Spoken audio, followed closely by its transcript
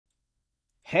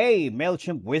Hey,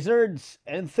 Mailchimp wizards,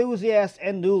 enthusiasts,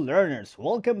 and new learners,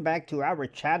 welcome back to our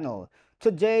channel.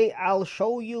 Today, I'll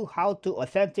show you how to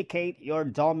authenticate your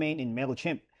domain in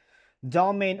Mailchimp.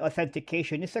 Domain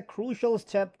authentication is a crucial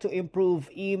step to improve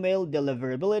email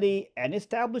deliverability and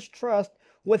establish trust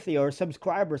with your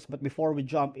subscribers. But before we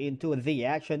jump into the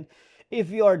action, if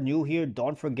you are new here,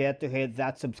 don't forget to hit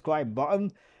that subscribe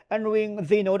button and ring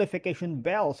the notification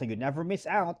bell so you never miss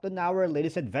out on our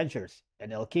latest adventures. And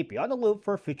it'll keep you on the loop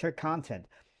for future content.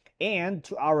 And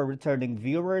to our returning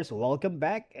viewers, welcome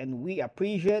back, and we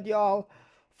appreciate y'all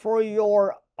for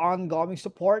your ongoing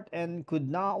support and could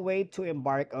not wait to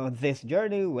embark on this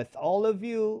journey with all of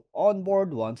you on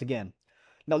board once again.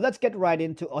 Now, let's get right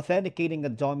into authenticating a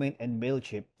domain in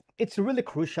Mailchimp. It's really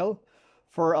crucial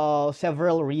for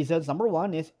several reasons. Number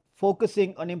one is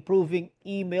focusing on improving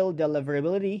email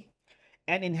deliverability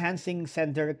and enhancing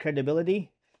sender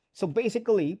credibility. So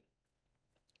basically,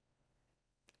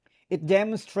 it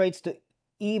demonstrates to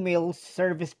email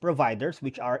service providers,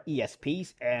 which are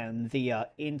ESPs, and the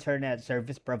internet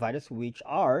service providers, which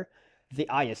are the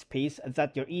ISPs,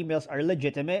 that your emails are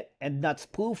legitimate and not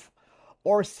spoof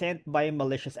or sent by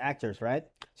malicious actors, right?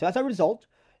 So as a result,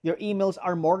 your emails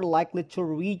are more likely to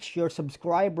reach your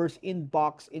subscribers'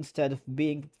 inbox instead of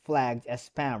being flagged as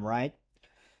spam, right?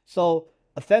 So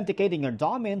authenticating your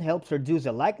domain helps reduce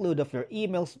the likelihood of your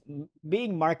emails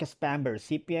being marked as spam by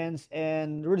recipients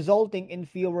and resulting in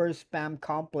fewer spam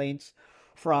complaints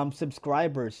from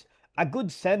subscribers. A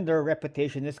good sender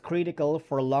reputation is critical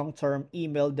for long-term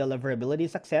email deliverability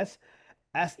success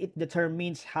as it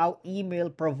determines how email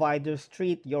providers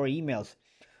treat your emails.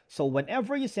 So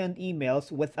whenever you send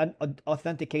emails with an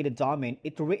authenticated domain,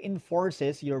 it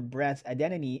reinforces your brand's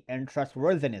identity and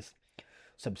trustworthiness.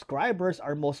 Subscribers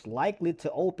are most likely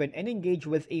to open and engage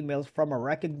with emails from a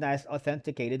recognized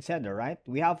authenticated sender, right?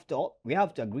 We have to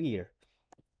agree here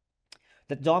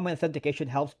that domain authentication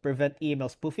helps prevent email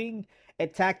spoofing, a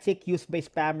tactic used by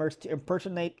spammers to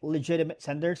impersonate legitimate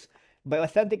senders. By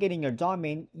authenticating your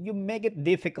domain, you make it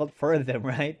difficult for them,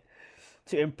 right,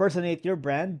 to impersonate your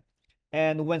brand.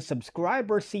 And when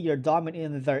subscribers see your domain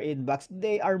in their inbox,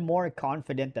 they are more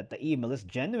confident that the email is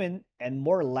genuine and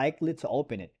more likely to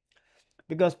open it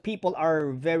because people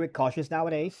are very cautious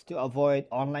nowadays to avoid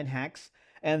online hacks.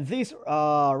 And these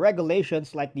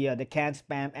regulations, like the Can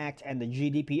Spam Act and the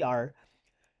GDPR,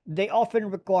 they often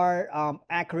require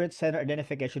accurate sender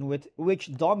identification, with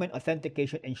which domain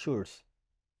authentication ensures.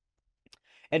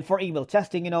 And for email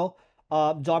testing,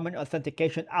 domain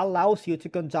authentication allows you to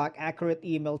conduct accurate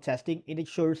email testing. It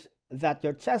ensures that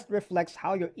your test reflects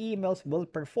how your emails will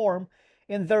perform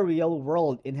in the real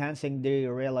world, enhancing the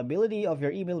reliability of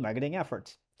your email marketing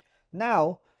efforts.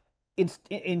 Now,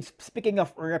 in speaking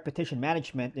of repetition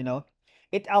management,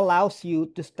 it allows you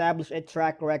to establish a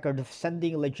track record of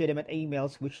sending legitimate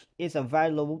emails, which is a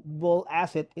valuable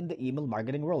asset in the email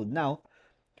marketing world. Now,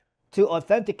 to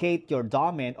authenticate your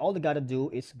domain, all you gotta do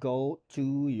is go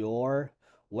to your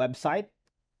website.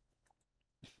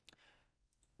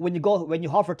 When you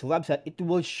hover to website, it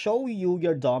will show you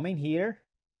your domain here.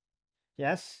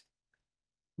 Yes.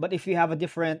 But if you have a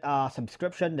different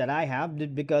subscription that I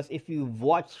have, because if you've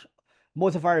watched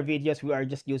most of our videos, we are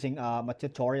just using a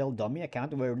tutorial dummy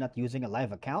account. We're not using a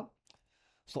live account.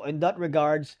 So in that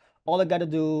regards, all I gotta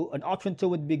do, an option two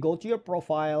would be go to your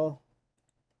profile.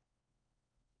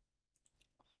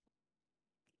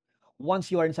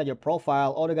 Once you are inside your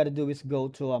profile, all you gotta do is go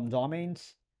to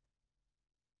domains.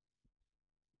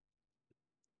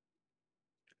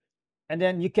 And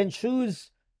then you can choose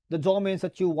the domains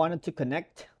that you wanted to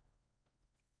connect.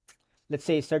 Let's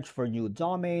say search for new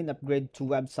domain, upgrade to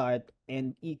website,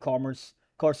 and e-commerce.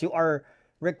 Of course, you are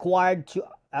required to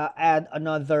add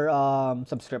another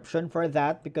subscription for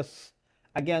that, because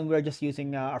again, we're just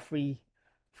using a free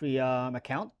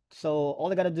account. So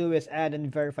all I gotta do is add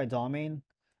and verify domain.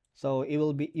 So you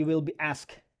will be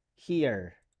asked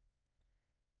here,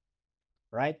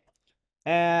 right?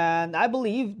 And I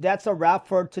believe that's a wrap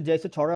for today's tutorial.